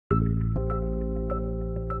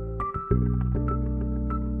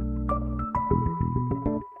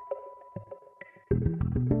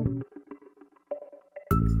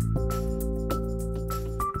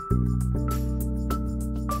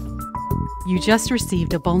You just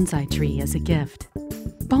received a bonsai tree as a gift.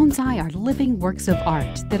 Bonsai are living works of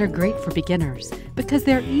art that are great for beginners because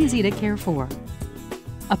they're easy to care for.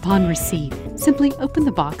 Upon receipt, simply open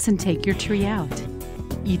the box and take your tree out.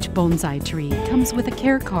 Each bonsai tree comes with a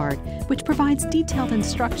care card which provides detailed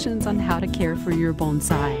instructions on how to care for your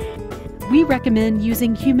bonsai. We recommend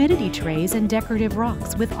using humidity trays and decorative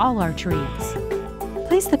rocks with all our trees.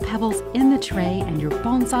 Place the pebbles in the tray and your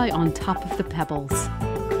bonsai on top of the pebbles.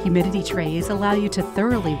 Humidity trays allow you to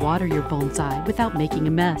thoroughly water your bonsai without making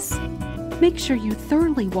a mess. Make sure you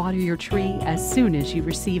thoroughly water your tree as soon as you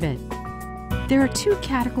receive it. There are two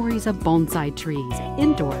categories of bonsai trees,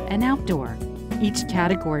 indoor and outdoor. Each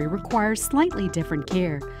category requires slightly different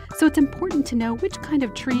care, so it's important to know which kind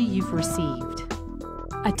of tree you've received.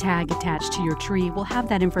 A tag attached to your tree will have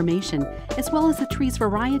that information, as well as the tree's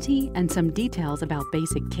variety and some details about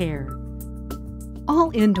basic care.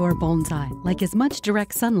 All indoor bonsai like as much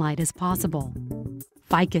direct sunlight as possible.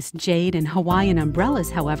 Ficus jade and Hawaiian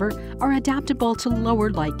umbrellas, however, are adaptable to lower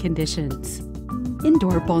light conditions.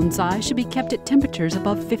 Indoor bonsai should be kept at temperatures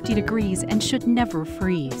above 50 degrees and should never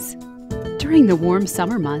freeze. During the warm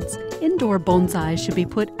summer months, indoor bonsai should be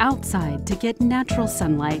put outside to get natural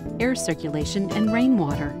sunlight, air circulation, and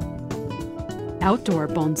rainwater. Outdoor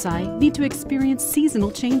bonsai need to experience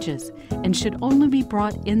seasonal changes and should only be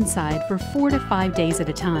brought inside for 4 to 5 days at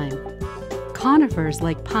a time. Conifers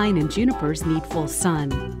like pine and junipers need full sun.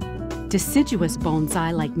 Deciduous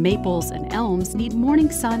bonsai like maples and elms need morning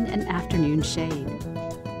sun and afternoon shade.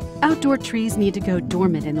 Outdoor trees need to go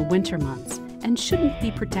dormant in the winter months and shouldn't be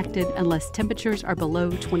protected unless temperatures are below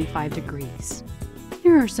 25 degrees.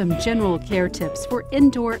 Here are some general care tips for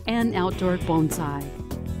indoor and outdoor bonsai.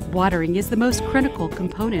 Watering is the most critical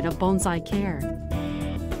component of bonsai care.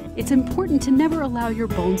 It's important to never allow your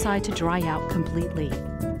bonsai to dry out completely.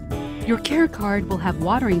 Your care card will have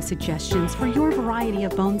watering suggestions for your variety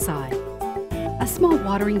of bonsai. A small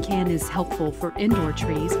watering can is helpful for indoor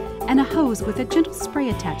trees, and a hose with a gentle spray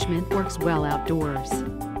attachment works well outdoors.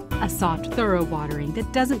 A soft, thorough watering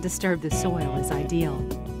that doesn't disturb the soil is ideal.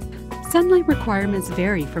 Sunlight requirements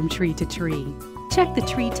vary from tree to tree. Check the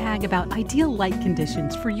tree tag about ideal light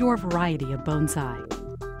conditions for your variety of bonsai.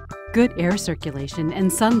 Good air circulation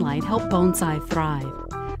and sunlight help bonsai thrive.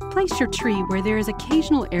 Place your tree where there is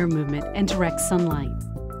occasional air movement and direct sunlight.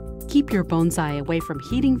 Keep your bonsai away from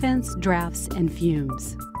heating vents, drafts, and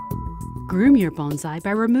fumes. Groom your bonsai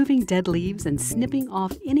by removing dead leaves and snipping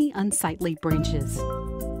off any unsightly branches.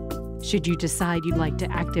 Should you decide you'd like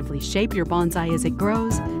to actively shape your bonsai as it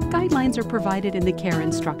grows, guidelines are provided in the care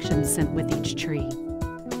instructions sent with each tree.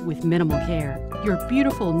 With minimal care, your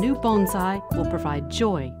beautiful new bonsai will provide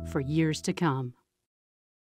joy for years to come.